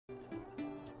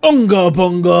Unga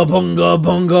bunga bunga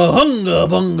bunga hunga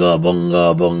bunga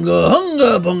bunga bunga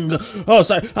hunga bunga. Oh,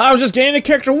 sorry. I was just getting a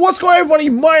character. What's going on, everybody?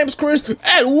 My name's Chris,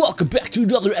 and welcome back to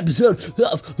another episode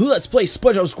of Let's Play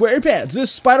SpongeBob SquarePants.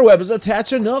 This spiderweb is attached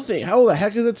to nothing. How the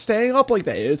heck is it staying up like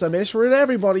that? It's a mystery to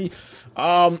everybody.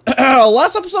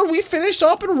 Last episode we finished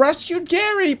up and rescued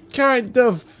Gary, kind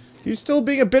of. He's still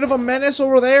being a bit of a menace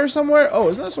over there somewhere. Oh,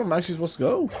 isn't this where I'm actually supposed to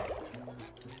go?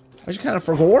 I just kind of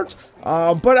forgot.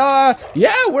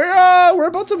 Yeah, we're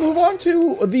about to move on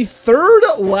to the third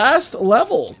last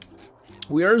level.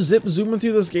 We are zooming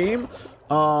through this game.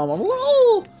 I'm a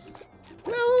little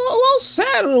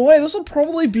sad in a way. This will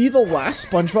probably be the last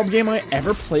SpongeBob game I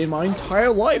ever played in my entire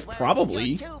life, probably.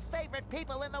 Your two favorite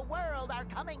people in the world are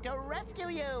coming to rescue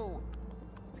you.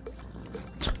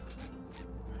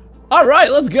 All right,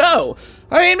 let's go.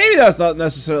 I mean, maybe that's not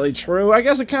necessarily true. I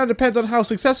guess it kind of depends on how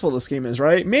successful this game is,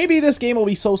 right? Maybe this game will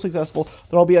be so successful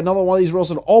there'll be another one of these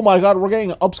reels and oh my god, we're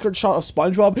getting an upskirt shot of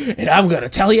SpongeBob, and I'm gonna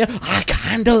tell you, I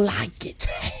kinda like it.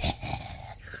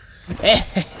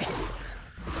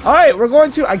 All right, we're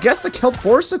going to, I guess, the Kelp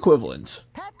Forest equivalent.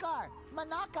 Petgar,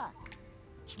 Manaka.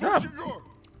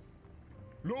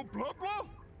 No blah blah.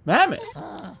 Mammoth.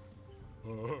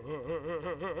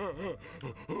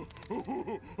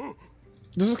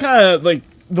 This is kind of like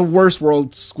the worst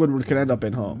world Squidward could end up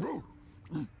in, huh?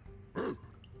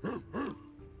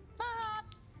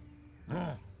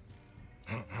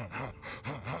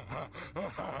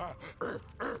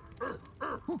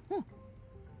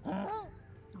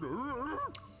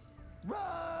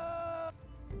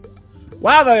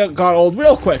 Wow, that got old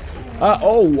real quick.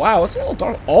 Oh wow, it's a little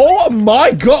dark. Oh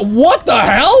my god, what the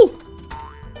hell?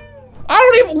 I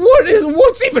don't even,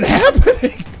 what's even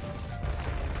happening?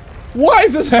 Why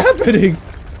is this happening?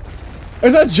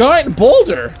 There's a giant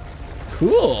boulder.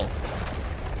 Cool.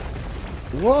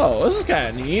 Whoa, this is kind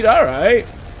of neat. All right.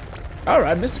 All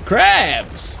right, Mr.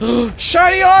 Krabs.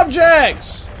 Shiny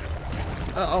objects.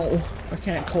 Uh-oh, I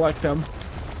can't collect them.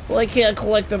 Well, I can't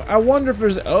collect them. I wonder if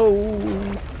there's, I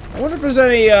wonder if there's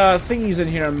any thingies in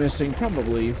here I'm missing.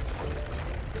 Probably.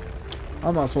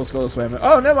 I'm not supposed to go this way.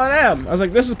 Oh, never mind, I am. I was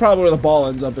like, this is probably where the ball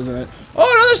ends up, isn't it?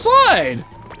 Oh, another slide.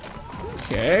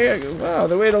 Okay, wow,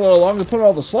 they waited a little long to put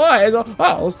all the slides.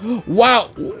 Oh, wow.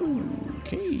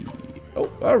 Okay.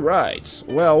 Oh, all right.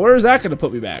 Well, where's that going to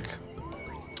put me back?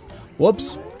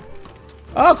 Whoops.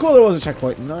 Oh, cool, there was a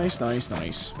checkpoint. Nice, nice,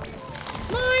 nice.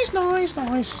 Nice, nice,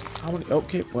 nice. How many?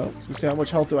 Okay, well, let's see how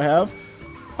much health do I have.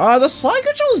 The slide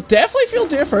controls definitely feel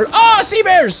different. Ah, sea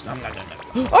bears!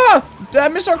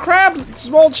 Mr. Crab,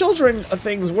 small children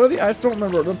things. What are the? I don't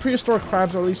remember. The prehistoric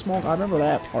crabs are these small. I remember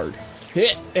that part.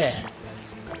 Hit.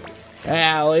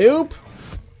 Alley-oop.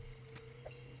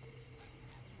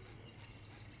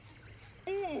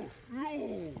 Oh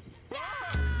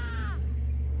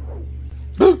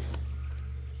no!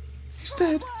 He's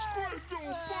dead.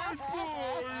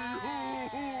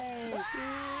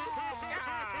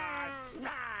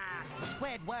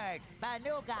 Squidward,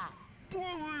 Banuga.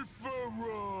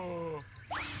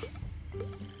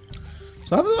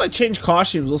 So how about if I change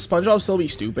costumes? Will SpongeBob still be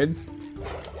stupid?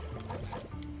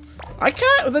 I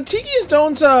can't. The Tikis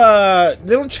don't.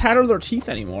 They don't chatter their teeth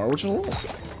anymore, which is a little.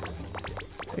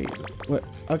 Hey, what?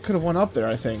 I could have went up there.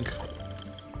 I think.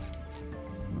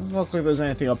 Doesn't look like there's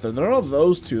anything up there. There are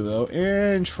those two though.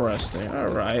 Interesting. All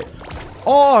right.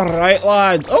 All right,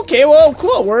 lads. Okay, well,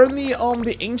 cool. We're in the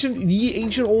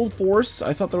ancient old forest.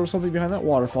 I thought there was something behind that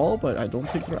waterfall, but I don't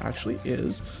think there actually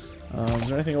is. Is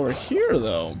there anything over here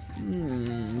though?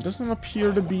 Doesn't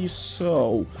appear to be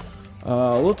so.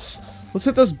 Let's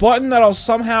hit this button that'll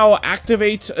somehow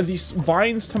activate these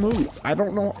vines to move. I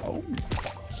don't know.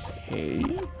 Okay.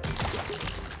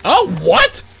 Oh,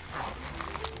 what?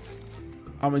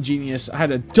 I'm a genius. I had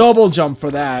a double jump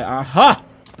for that. Aha!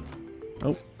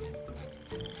 Nope.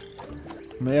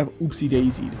 I may have oopsie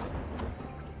daisied.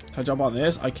 Can I jump on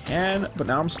this? I can, but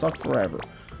now I'm stuck forever.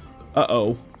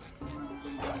 Uh-oh.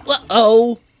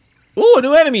 Uh-oh. Ooh, a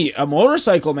new enemy. A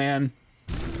motorcycle man.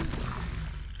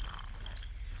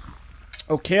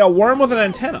 Okay, a worm with an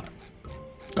antenna.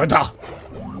 Gada.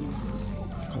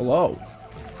 Hello.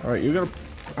 Alright, you're gonna...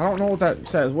 I don't know what that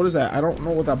says. What is that? I don't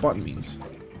know what that button means.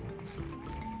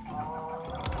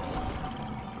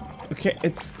 Okay,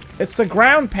 it's the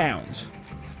ground pound.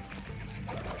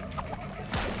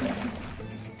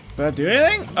 Did that do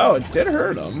anything? Oh, it did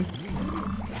hurt him.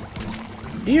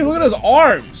 Ew, look at his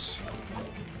arms.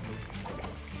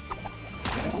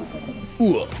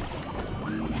 Ooh.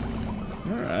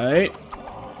 Alright.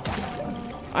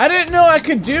 I didn't know I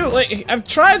could do, like, I've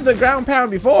tried the ground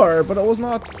pound before, but it was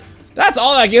not, that's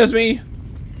all that gives me.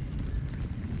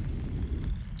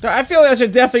 I feel like I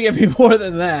should definitely give me more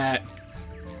than that.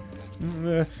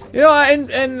 You know,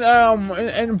 and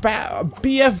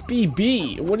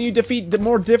BFBB, when you defeat the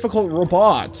more difficult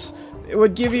robots, it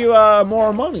would give you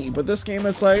more money. But this game,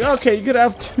 it's like, okay, you could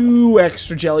have 2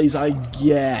 extra jellies, I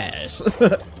guess.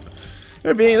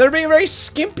 They're being very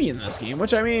skimpy in this game,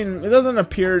 which, I mean, it doesn't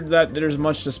appear that there's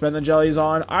much to spend the jellies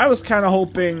on. I was kind of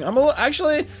hoping,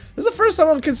 actually, this is the first time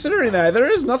I'm considering that. There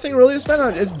is nothing really to spend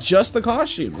on. It's just the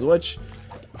costumes, which,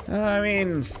 I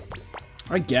mean,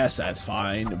 I guess that's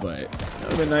fine, but it would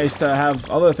have been nice to have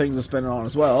other things to spend it on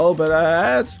as well, but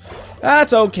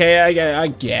that's okay, I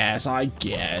guess.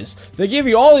 They give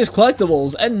you all these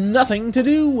collectibles and nothing to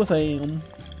do with them.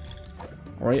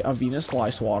 Alright, a Venus fly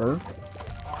swatter.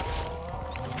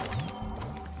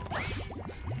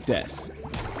 Death.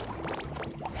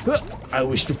 I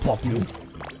wish to pop you.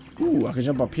 Ooh, I can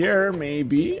jump up here,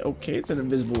 maybe. Okay, it's an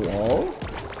invisible wall.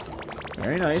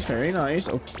 Very nice, very nice.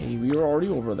 Okay, we were already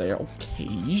over there.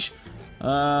 Okay.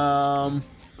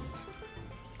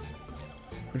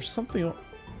 There's something.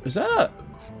 Is that a?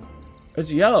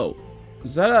 It's yellow.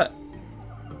 Is that a?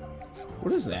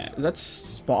 What is that? Is that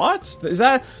spots? Is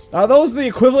that? Are those the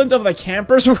equivalent of the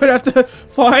campers we're gonna have to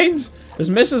find? Is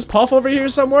Mrs. Puff over here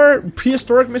somewhere?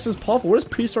 Prehistoric Mrs. Puff. What does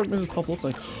prehistoric Mrs. Puff look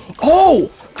like?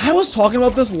 Oh, I was talking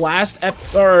about this last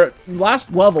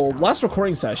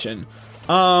recording session.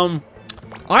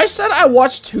 I said I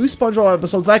watched 2 SpongeBob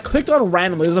episodes that I clicked on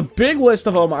randomly. There's a big list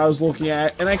of them I was looking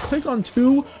at, and I clicked on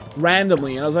 2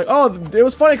 randomly, and I was like, oh, it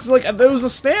was funny because like there was a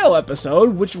snail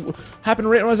episode, which happened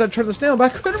right when I turned the snail,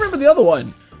 but I couldn't remember the other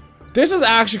one. This is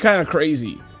actually kind of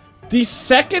crazy. The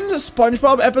second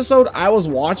SpongeBob episode I was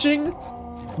watching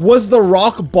was the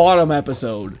Rock Bottom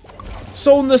episode.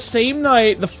 So in the same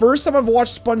night, the first time I've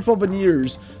watched SpongeBob in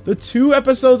years, the 2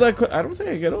 episodes I don't think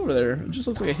I get over there. It just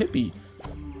looks like a hippie.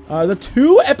 The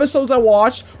 2 episodes I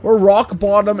watched were Rock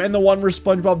Bottom and the one where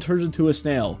SpongeBob turns into a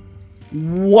snail.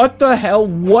 What the hell?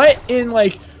 What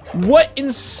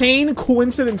insane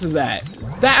coincidence is that?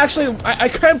 That actually, I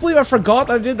can't believe I forgot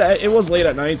that I did that. It was late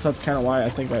at night, so that's kind of why I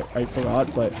think I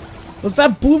forgot, but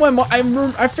that blew my mind.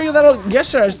 I figured that out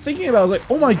yesterday. I was thinking about it. I was like,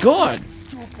 oh my god.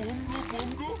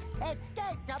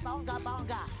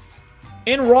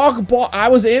 I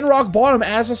was in Rock Bottom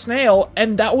as a snail,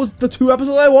 and that was the 2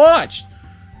 episodes I watched.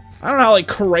 I don't know how like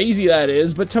crazy that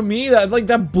is, but to me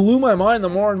that blew my mind the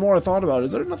more and more I thought about it.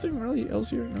 Is there nothing really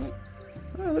else here? No.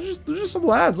 Oh, there's just some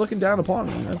lads looking down upon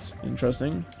me. That's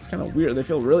interesting. It's kind of weird. They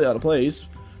feel really out of place.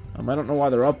 I don't know why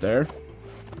they're up there.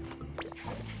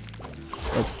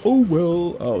 Like, oh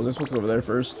well. Oh, was I supposed to go over there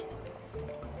first?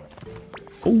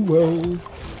 Oh well.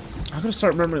 I gotta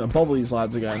start remembering the bubblies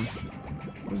lads again.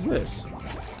 What is this?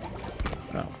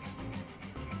 Oh.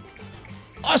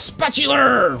 A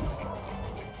spatula!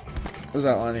 What is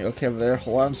that lining? Okay, over there.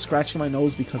 Hold on, I'm scratching my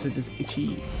nose because it is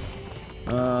itchy.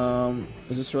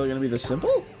 Is this really gonna be this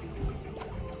simple?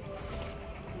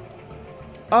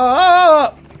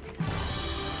 Are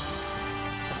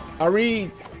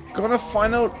we gonna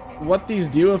find out what these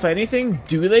do, if anything?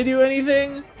 Do they do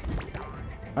anything?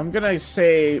 I'm gonna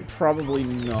say probably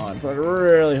not, but I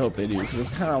really hope they do, because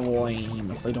it's kind of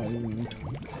lame if they don't.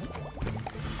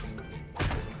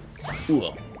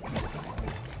 Ooh.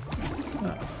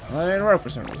 Oh, that didn't work for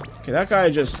some reason. Okay, that guy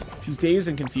he's dazed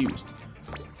and confused.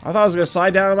 I thought I was gonna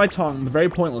slide down on my tongue very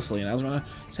pointlessly, and I was gonna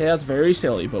say that's very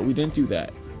silly, but we didn't do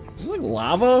that. Is this like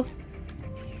lava?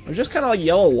 Or just kind of like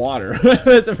yellow water?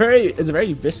 It's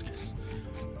very viscous.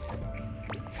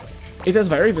 It is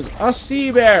very viscous. A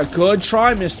sea bear. Good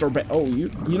try, Mr. Bear. Oh, you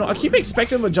know, I keep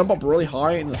expecting them to jump up really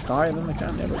high in the sky, and then they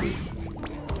kind of never do.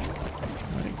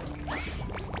 Right.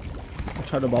 I'll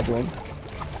try to bubble him.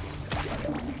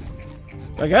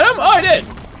 Did I get him? Oh, I did.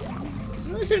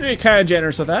 They seem to be kind of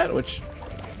generous with that, which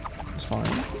is fine.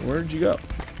 Where'd you go?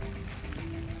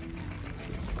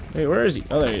 Hey, where is he?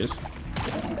 Oh, there he is.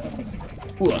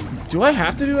 Ooh, do I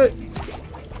have to do it?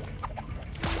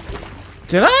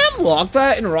 Did I unlock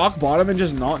that in Rock Bottom and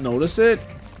just not notice it?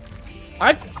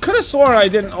 I could have sworn I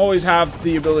didn't always have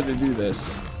the ability to do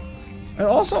this. And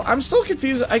also, I'm still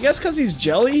confused. I guess because he's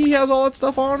jelly, he has all that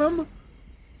stuff on him.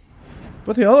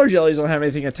 But the other jellies don't have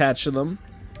anything attached to them.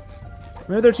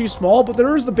 Maybe they're too small, but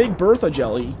there is the Big Bertha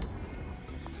jelly.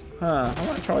 Huh, I'm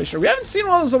not entirely sure. We haven't seen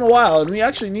one of those in a while, and we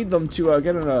actually need them to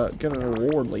get a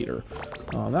reward later.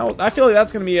 I feel like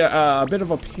that's going to be a bit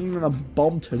of a pain in the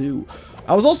bum to do.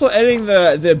 I was also editing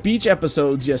the beach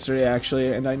episodes yesterday,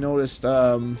 actually, and I noticed,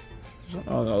 oh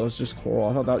no, that's just coral.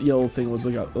 I thought that yellow thing was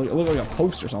like it looked like a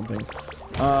post or something.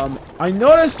 I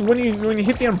noticed when you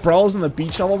hit the umbrellas on the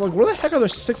beach level, I'm like, where the heck are there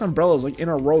 6 umbrellas like in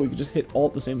a row? You could just hit all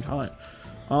at the same time.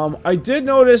 I did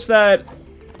notice that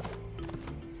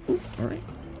Alright.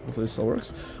 Hopefully this still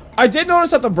works. I did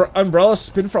notice that the umbrella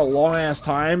spin for a long ass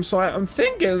time, so I'm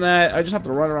thinking that I just have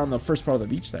to run around the first part of the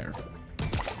beach there.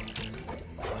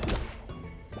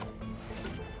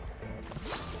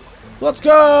 Let's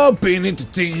go! I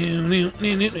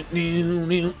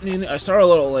started a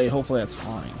little late, hopefully that's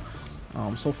fine.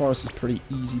 So far this is pretty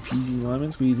easy peasy lemon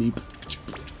squeezy.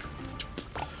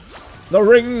 The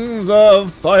rings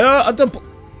of fire at the...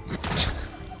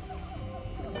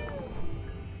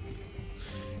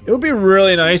 It would be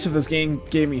really nice if this game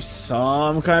gave me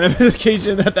some kind of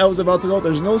indication that was about to go.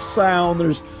 There's no sound.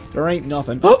 There ain't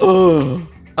nothing. Well,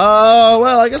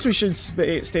 I guess we should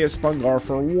stay at Spungar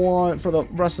for the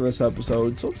rest of this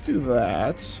episode. So let's do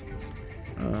that.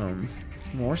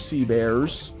 More sea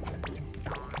bears.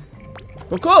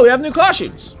 But cool, we have new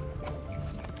costumes.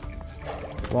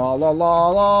 La la la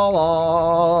la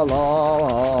la la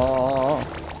la.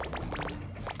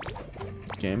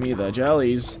 Give me the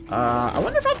jellies. I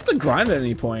wonder if I have to grind at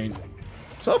any point.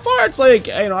 So far, it's like,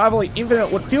 you know, I have like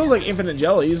infinite, what feels like infinite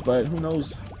jellies, but who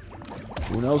knows?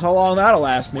 Who knows how long that'll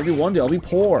last? Maybe one day I'll be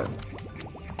poor.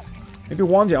 Maybe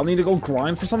one day I'll need to go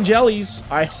grind for some jellies.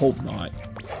 I hope not.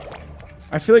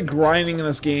 I feel like grinding in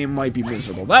this game might be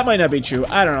miserable. That might not be true.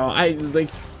 I don't know.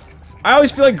 I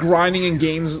always feel like grinding in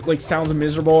games like sounds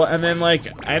miserable, and then like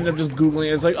I end up just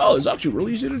googling it. It's like, oh, it's actually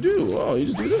really easy to do. Oh, you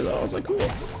just do this. Oh, it's like cool.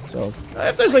 So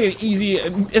if there's like an easy,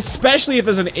 especially if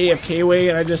there's an AFK way,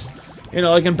 and I just, you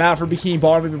know, like in Battle for Bikini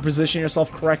Bottom, if you position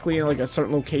yourself correctly in like a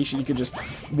certain location, you could just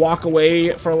walk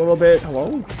away for a little bit.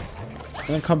 Hello, and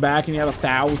then come back, and you have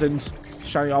 1,000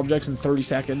 shiny objects in 30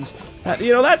 seconds.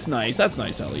 You know, that's nice. That's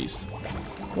nice at least.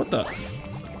 What the? I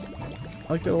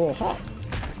like that little hop.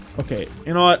 Okay,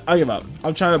 you know what? I give up.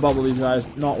 I'm trying to bubble these guys.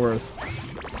 Not worth.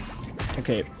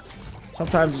 Okay.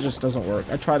 Sometimes it just doesn't work.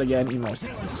 I tried again, even though I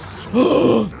said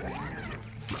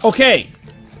okay.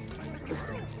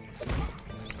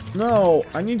 No,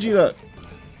 I need you to...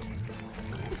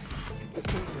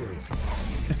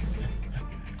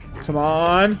 Come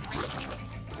on.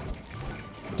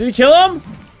 Did you kill him?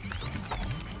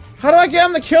 How do I get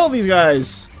him to kill these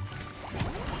guys?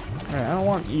 Alright, I don't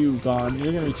want you gone.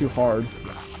 You're gonna be too hard.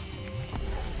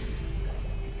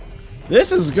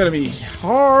 This is gonna be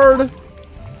hard.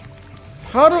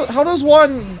 How does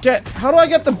one get... How do I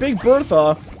get the Big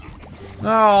Bertha?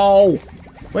 No.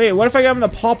 Wait, what if I get him to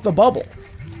pop the bubble?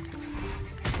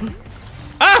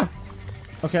 Ah!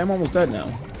 Okay, I'm almost dead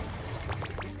now.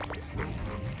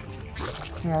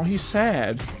 Oh, he's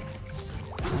sad.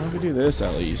 I could do this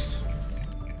at least.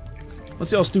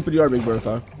 Let's see how stupid you are, Big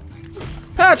Bertha.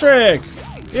 Patrick!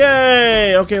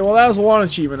 Yay! Okay, well that was one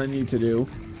achievement I need to do.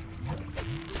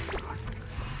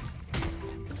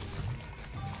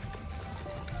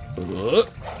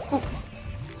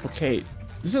 Okay,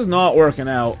 this is not working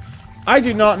out. I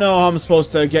do not know how I'm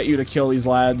supposed to get you to kill these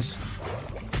lads.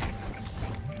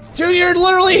 Dude, you're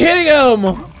literally hitting him!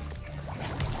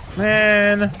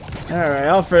 Man. Alright,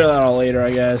 I'll figure that out later,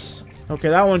 I guess. Okay,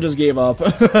 that one just gave up.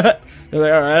 They're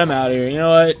like, alright, I'm out of here. You know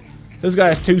what? This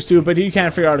guy's too stupid. He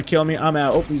can't figure out how to kill me. I'm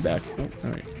out. Oh, he's back. Oh,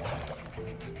 alright.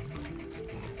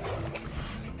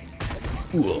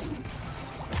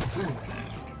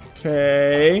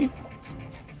 Okay.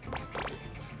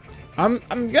 I'm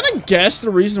gonna guess the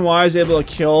reason why I was able to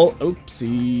kill...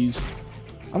 Oopsies.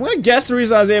 I'm gonna guess the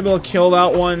reason I was able to kill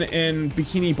that one in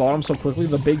Bikini Bottom so quickly,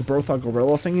 the Big Bertha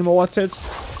gorilla thingy, what's it?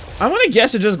 I'm gonna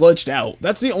guess it just glitched out.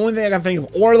 That's the only thing I can think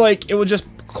of. Or like it was just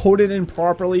coded in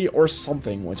properly or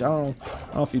something, which I don't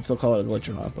know if you'd still call it a glitch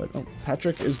or not. But oh,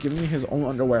 Patrick is giving me his own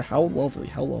underwear. How lovely,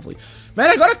 how lovely. Man,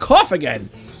 I got a cough again.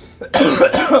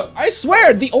 I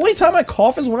swear, the only time I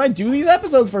cough is when I do these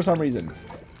episodes for some reason.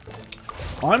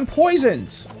 I'm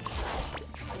poisoned.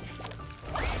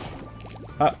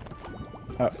 I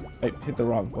hit the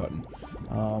wrong button.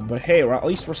 But hey, at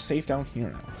least we're safe down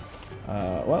here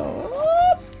now.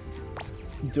 Well,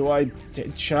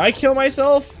 should I kill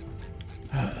myself?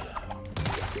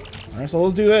 Alright, so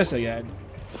let's do this again.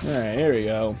 Alright, here we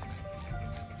go.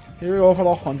 Here we go for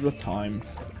the 100th time.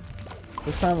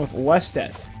 This time with less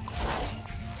death.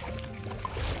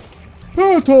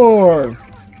 Pator!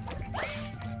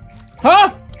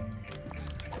 Huh?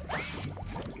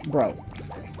 Bro.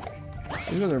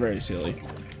 These guys are very silly.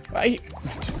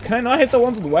 Can I not hit the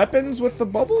ones with weapons with the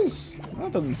bubbles?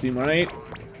 That doesn't seem right.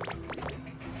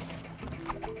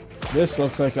 This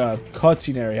looks like a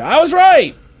cutscene area. I was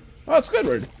right! Oh, it's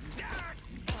Squidward.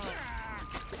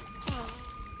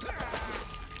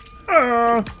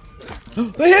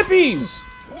 The hippies!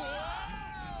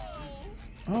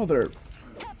 Oh, they're...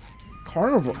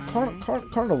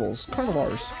 carnivores.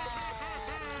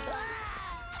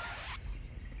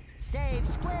 save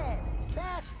Squid.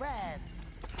 Best friends.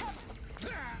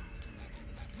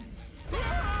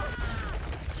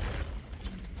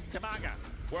 Tamaga,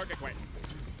 work acquaintance.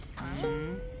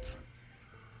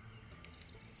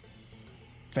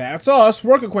 That's us,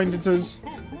 work acquaintances.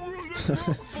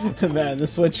 Man, the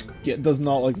Switch does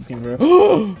not like this game very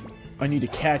well. I need to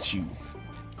catch you.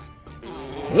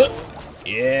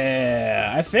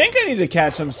 Yeah, I think I need to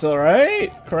catch him still,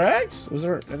 right? Correct? Was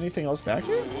there anything else back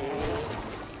here?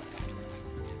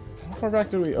 How far back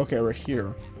did we... Okay, we're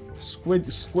here.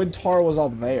 Squid Tar was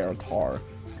up there. Tar.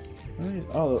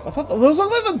 Oh, I thought those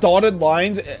look like the dotted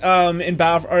lines in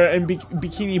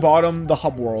Bikini Bottom, the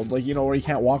hub world. Like, you know, where you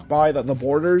can't walk by. The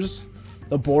borders.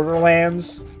 The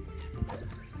borderlands.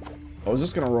 Oh, is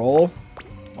this gonna roll?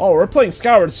 Oh, we're playing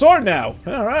Skyward Sword now.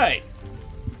 Alright.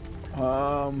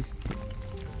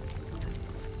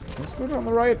 Let's go down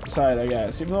the right side, I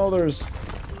guess. Even though there's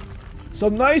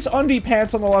some nice undie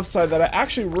pants on the left side that I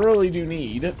actually really do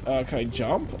need. Can I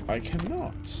jump? I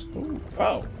cannot. Ooh.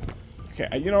 Oh.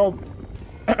 Okay, you know,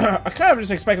 I kind of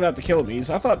just expected that to kill me,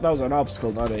 so I thought that was an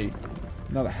obstacle, not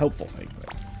a helpful thing.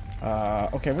 But,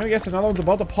 okay, I'm gonna guess another one's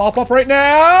about to pop up right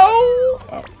now.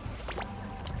 Oh.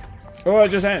 Oh, it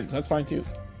just ends. That's fine too.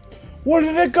 Where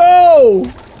did it go?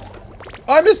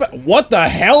 I missed my... What the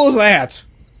hell is that?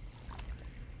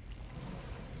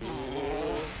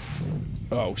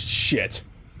 Oh, shit.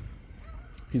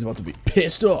 He's about to be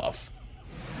pissed off.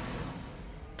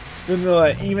 Didn't know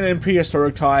that even in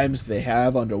prehistoric times, they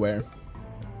have underwear.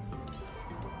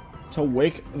 To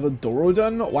wake the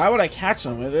Dorodon? Why would I catch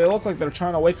them? They look like they're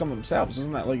trying to wake them themselves.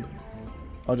 Isn't that like...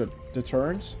 Oh,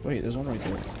 deterrence? Wait, there's one right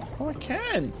there. Oh, I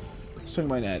can. Swing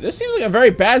my net. This seems like a very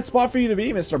bad spot for you to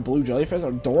be, Mr. Blue Jellyfish.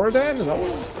 Or Dorodon? Is that what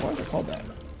why is it called that?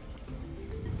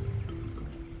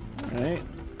 Alright.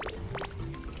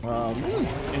 This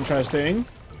is interesting.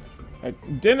 I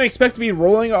didn't expect to be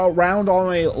rolling around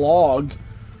on a log.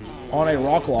 On a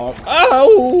rock log.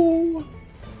 Oh!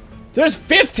 There's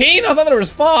 15? I thought there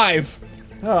was 5.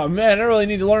 Oh man, I really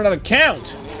need to learn how to count.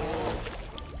 Is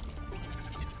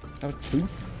that a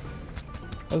tooth?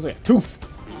 That was like a tooth.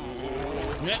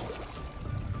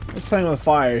 Let's play with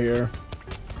fire here.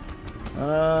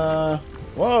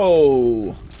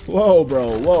 Whoa. Whoa,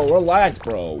 bro. Whoa, relax,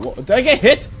 bro. Whoa. Did I get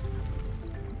hit?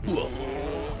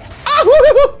 Ah,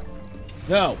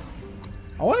 no.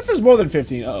 I wonder if there's more than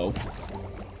 15. Uh-oh.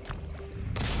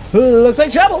 Looks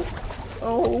like trouble.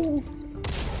 Oh.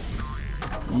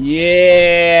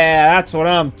 Yeah, that's what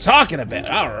I'm talking about.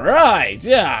 Alright.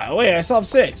 Yeah. Wait, I still have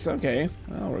 6. Okay.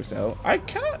 That works out. I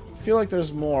kind of feel like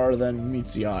there's more than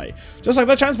meets the eye. Just like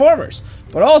the Transformers.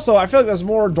 But also, I feel like there's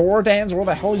more Dorodans, or what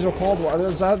the hell these are called.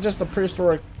 Is that just the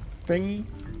prehistoric thingy?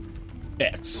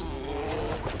 X.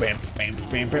 Bam, bam,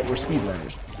 bam, bam. We're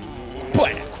speedrunners.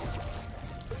 Bam.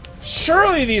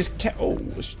 Surely these cat. Oh.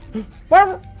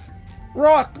 My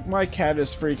rock. My cat is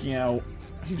freaking out.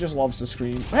 He just loves to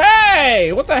scream.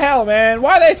 Hey! What the hell, man?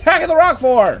 Why are they attacking the rock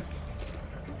for?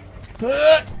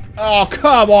 Oh,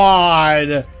 come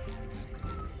on!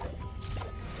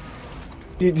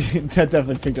 That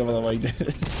definitely picked up on the mic, did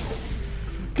it?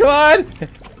 Come on!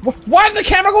 Why did the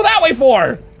camera go that way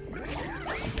for?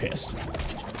 I'm pissed.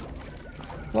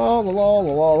 La la la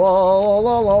la la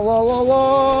la la la la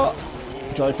la.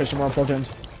 Jellyfish are more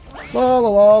important. La la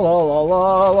la la la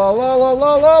la la la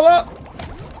la la la.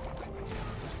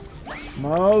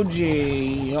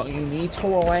 Moji, you need to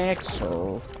relax,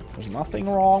 sir. There's nothing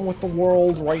wrong with the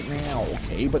world right now,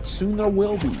 okay? But soon there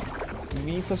will be. You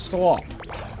need to stop.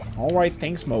 Alright,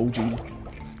 thanks, Moji.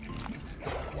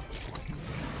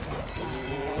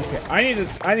 Okay, I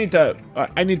need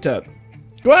to...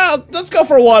 Well, let's go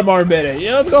for one more minute.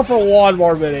 Yeah, let's go for one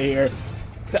more minute here.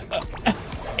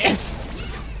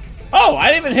 Oh, I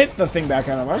didn't even hit the thing back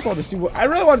on him. I just wanted to see what... I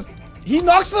really want to... He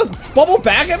knocks the bubble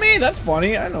back at me? That's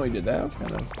funny. I know he did that. That's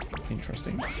kind of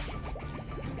interesting.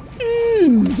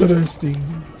 Interesting.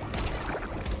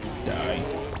 Die.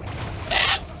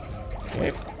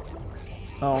 Okay.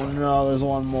 Oh no, there's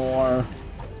one more.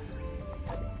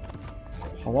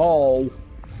 Hello?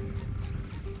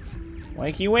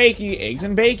 Wakey wakey, eggs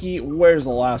and bakey. Where's the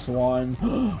last one?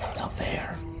 It's up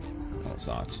there. No, it's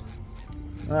not.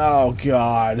 Oh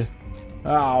god.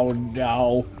 Oh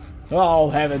no. Oh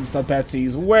heavens to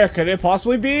Betsy's. Where could it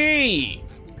possibly be?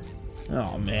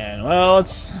 Oh man. Well,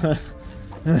 let's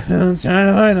let's try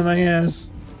to find him, I guess.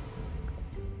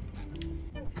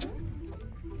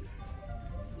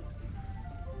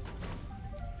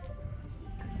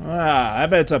 Ah, I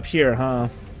bet it's up here, huh?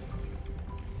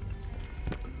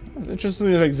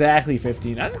 Interestingly, it's exactly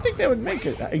 15. I didn't think they would make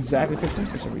it exactly 15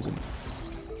 for some reason.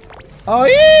 Oh,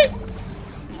 yeah!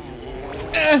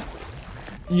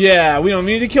 Yeah, we don't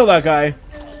need to kill that guy.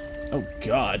 Oh,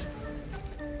 God.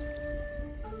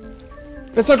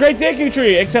 It's a great Deku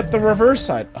Tree, except the reverse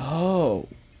side. Oh.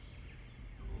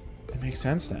 It makes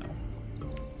sense now.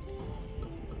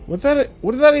 What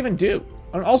did that even do?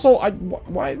 And also,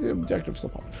 why the objective still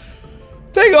pop?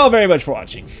 Thank you all very much for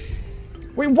watching.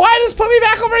 Wait, why does put me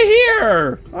back over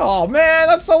here? Oh man,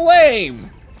 that's so lame.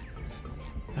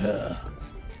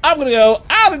 I'm gonna go.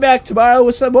 I'll be back tomorrow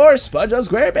with some more SpongeBob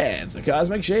SquarePants, the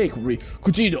Cosmic Shake, where we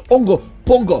continue to unga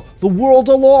bunga the world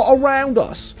of law around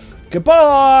us.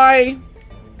 Goodbye.